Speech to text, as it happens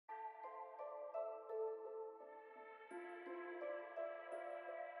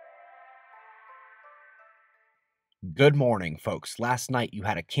Good morning, folks. Last night you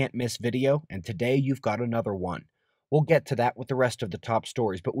had a can't miss video, and today you've got another one. We'll get to that with the rest of the top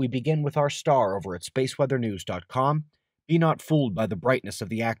stories, but we begin with our star over at spaceweathernews.com. Be not fooled by the brightness of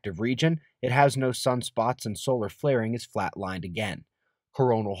the active region. It has no sunspots, and solar flaring is flatlined again.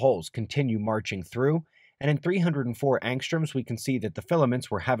 Coronal holes continue marching through, and in 304 angstroms, we can see that the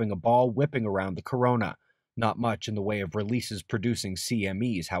filaments were having a ball whipping around the corona. Not much in the way of releases producing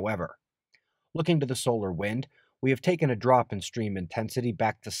CMEs, however. Looking to the solar wind, we have taken a drop in stream intensity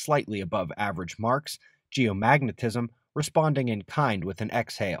back to slightly above average marks, geomagnetism responding in kind with an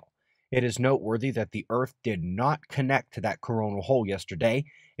exhale. It is noteworthy that the Earth did not connect to that coronal hole yesterday.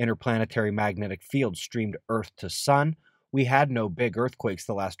 Interplanetary magnetic fields streamed Earth to Sun. We had no big earthquakes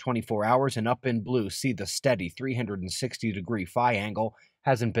the last 24 hours, and up in blue, see the steady 360-degree phi angle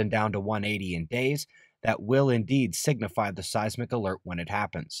hasn't been down to 180 in days. That will indeed signify the seismic alert when it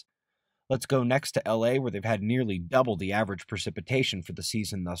happens. Let's go next to LA, where they've had nearly double the average precipitation for the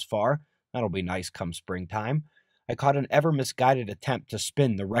season thus far. That'll be nice come springtime. I caught an ever-misguided attempt to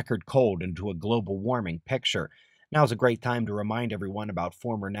spin the record cold into a global warming picture. Now's a great time to remind everyone about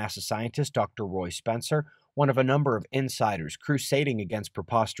former NASA scientist Dr. Roy Spencer, one of a number of insiders crusading against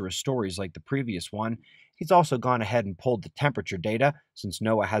preposterous stories like the previous one. He's also gone ahead and pulled the temperature data, since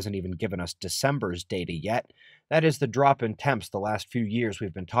NOAA hasn't even given us December's data yet. That is the drop in temps the last few years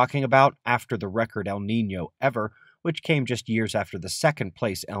we've been talking about after the record El Nino ever, which came just years after the second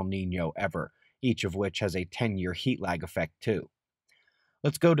place El Nino ever, each of which has a 10-year heat lag effect too.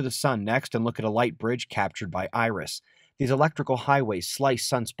 Let's go to the sun next and look at a light bridge captured by IRIS. These electrical highways slice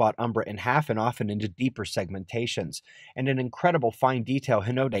sunspot umbra in half and often into deeper segmentations. And in incredible fine detail,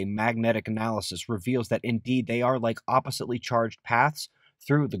 Hinode magnetic analysis reveals that indeed they are like oppositely charged paths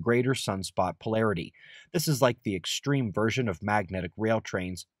through the greater sunspot polarity. This is like the extreme version of magnetic rail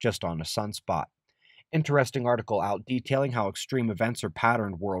trains just on a sunspot. Interesting article out detailing how extreme events are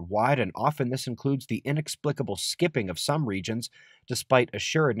patterned worldwide, and often this includes the inexplicable skipping of some regions, despite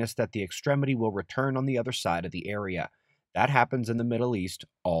assuredness that the extremity will return on the other side of the area. That happens in the Middle East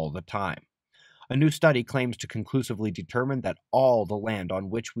all the time. A new study claims to conclusively determine that all the land on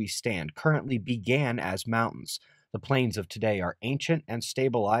which we stand currently began as mountains. The plains of today are ancient and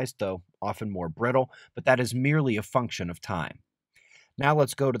stabilized, though often more brittle, but that is merely a function of time. Now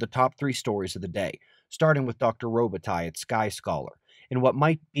let's go to the top 3 stories of the day, starting with Dr. Robitaille at Sky Scholar. In what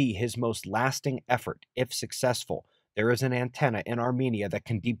might be his most lasting effort, if successful, there is an antenna in Armenia that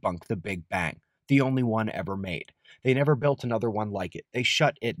can debunk the Big Bang, the only one ever made. They never built another one like it. They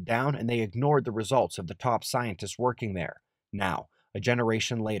shut it down, and they ignored the results of the top scientists working there. Now, a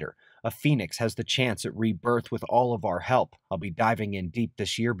generation later, a phoenix has the chance at rebirth with all of our help. I'll be diving in deep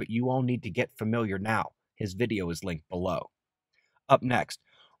this year, but you all need to get familiar now. His video is linked below. Up next,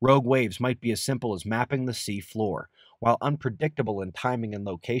 rogue waves might be as simple as mapping the sea floor. While unpredictable in timing and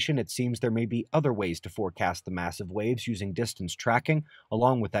location, it seems there may be other ways to forecast the massive waves using distance tracking,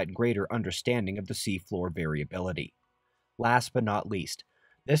 along with that greater understanding of the seafloor variability. Last but not least,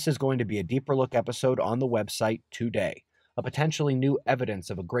 this is going to be a deeper look episode on the website today. A potentially new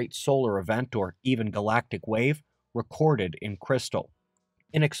evidence of a great solar event or even galactic wave recorded in crystal.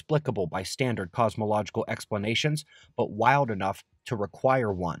 Inexplicable by standard cosmological explanations, but wild enough to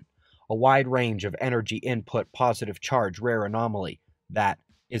require one. A wide range of energy input, positive charge, rare anomaly. That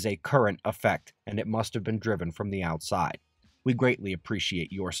is a current effect, and it must have been driven from the outside. We greatly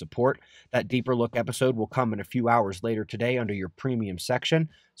appreciate your support. That deeper look episode will come in a few hours later today under your premium section.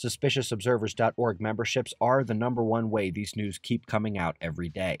 SuspiciousObservers.org memberships are the :1 way these news keep coming out every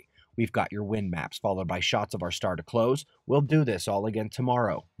day. We've got your wind maps, followed by shots of our star to close. We'll do this all again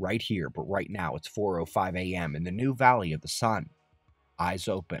tomorrow, right here, but right now it's 4:05 a.m. in the new Valley of the Sun. Eyes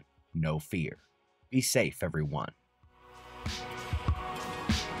open, no fear. Be safe, everyone.